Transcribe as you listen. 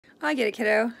I get it,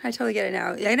 kiddo. I totally get it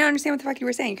now. I don't understand what the fuck you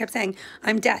were saying. You kept saying,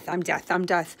 I'm death, I'm death, I'm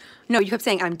death. No, you kept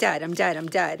saying, I'm dead, I'm dead, I'm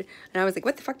dead. And I was like,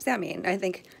 what the fuck does that mean? I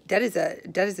think dead is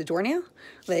a doornail?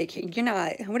 Like, you're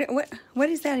not, what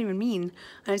does that even mean? And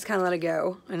I just kind of let it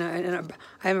go. And I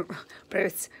haven't, but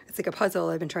it's like a puzzle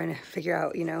I've been trying to figure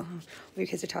out, you know, what you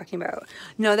kids are talking about.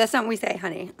 No, that's not what we say,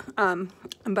 honey.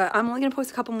 But I'm only going to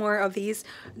post a couple more of this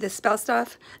spell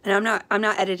stuff, and I'm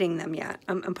not editing them yet.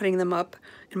 I'm putting them up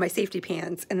in my safety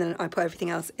pans, and then I put everything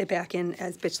else back in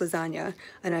as bitch lasagna,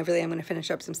 and I really am going to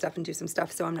finish up some stuff and do some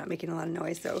stuff, so I'm not making a lot of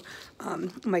noise, so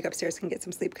Mike upstairs can get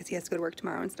some sleep because he has to go to work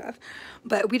tomorrow and stuff.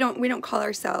 But we don't call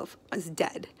ourselves as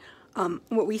dead.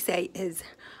 What we say is,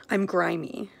 I'm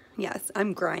grimy. Yes,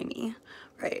 I'm grimy,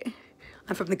 right?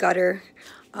 I'm from the gutter.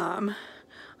 I'm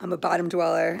a bottom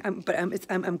dweller, but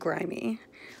I'm grimy.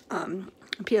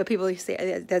 People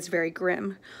say that's very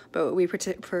grim, but we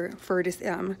prefer to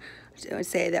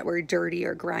say that we're dirty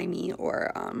or grimy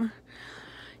or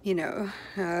you know,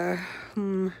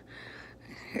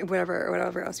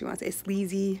 whatever else you want to say,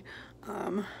 sleazy,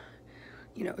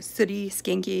 you know, sooty,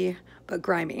 skanky, but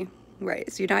grimy,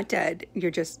 right? So you're not dead.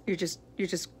 You're just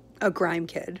a grime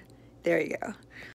kid. There you go.